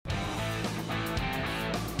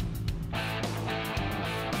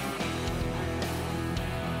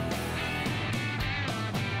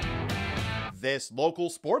This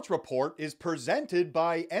local sports report is presented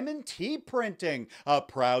by M&T Printing, a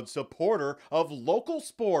proud supporter of local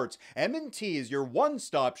sports. M&T is your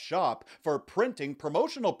one-stop shop for printing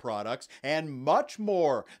promotional products and much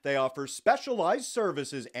more. They offer specialized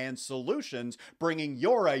services and solutions, bringing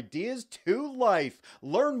your ideas to life.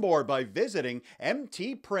 Learn more by visiting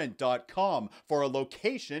mtprint.com for a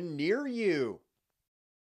location near you.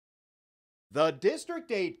 The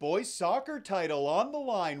District 8 boys soccer title on the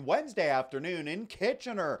line Wednesday afternoon in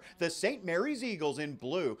Kitchener. The St. Mary's Eagles in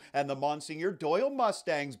blue and the Monsignor Doyle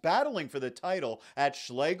Mustangs battling for the title at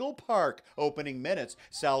Schlegel Park. Opening minutes,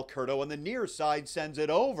 Sal Curto on the near side sends it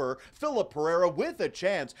over. Philip Pereira with a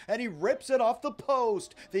chance and he rips it off the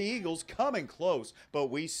post. The Eagles coming close, but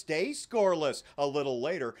we stay scoreless. A little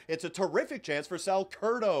later, it's a terrific chance for Sal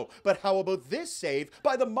Curto. But how about this save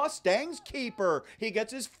by the Mustangs keeper? He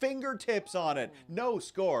gets his fingertips on it. No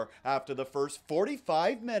score after the first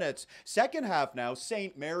 45 minutes. Second half now,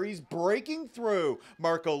 St. Mary's breaking through.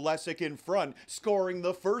 Marco Lesick in front, scoring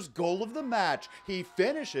the first goal of the match. He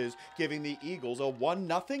finishes, giving the Eagles a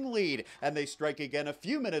 1-0 lead, and they strike again a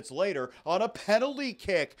few minutes later on a penalty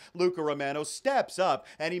kick. Luca Romano steps up,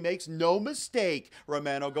 and he makes no mistake.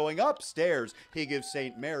 Romano going upstairs. He gives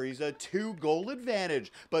St. Mary's a 2-goal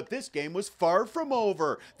advantage, but this game was far from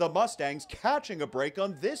over. The Mustangs catching a break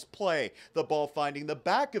on this play. The ball finding the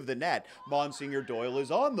back of the net. Monsignor Doyle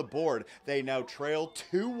is on the board. They now trail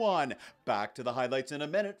 2-1. Back to the highlights in a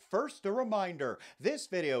minute. First, a reminder. This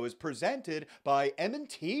video is presented by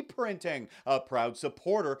M&T Printing, a proud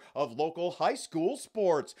supporter of local high school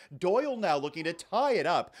sports. Doyle now looking to tie it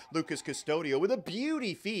up. Lucas Custodio with a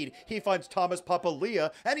beauty feed. He finds Thomas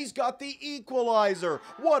Papalia, and he's got the equalizer.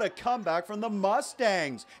 What a comeback from the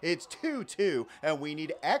Mustangs. It's 2-2, and we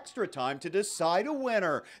need extra time to decide a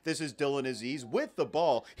winner. This is Dylan Aziz with the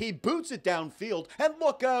ball. He boots it downfield, and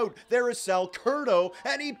look out, there is Sal Curto,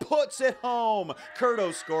 and he puts it home.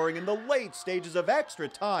 Curto scoring in the late stages of extra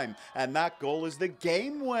time, and that goal is the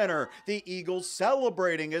game winner. The Eagles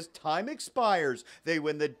celebrating as time expires. They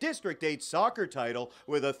win the District 8 soccer title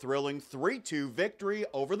with a thrilling 3-2 victory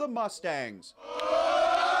over the Mustangs.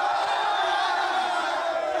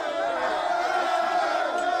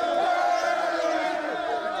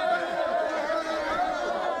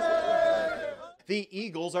 The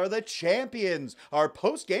Eagles are the champions. Our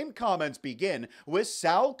post-game comments begin with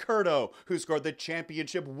Sal Curto, who scored the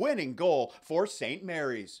championship-winning goal for St.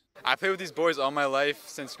 Mary's. I played with these boys all my life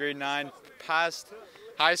since grade 9, past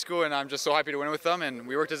high school, and I'm just so happy to win with them, and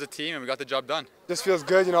we worked as a team, and we got the job done. Just feels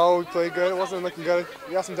good, you know, we played good. It wasn't looking good.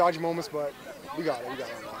 We had some dodgy moments, but we got it.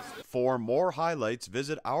 For more highlights,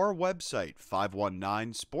 visit our website,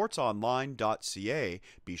 519sportsonline.ca.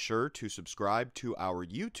 Be sure to subscribe to our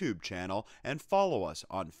YouTube channel and follow us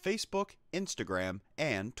on Facebook, Instagram,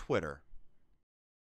 and Twitter.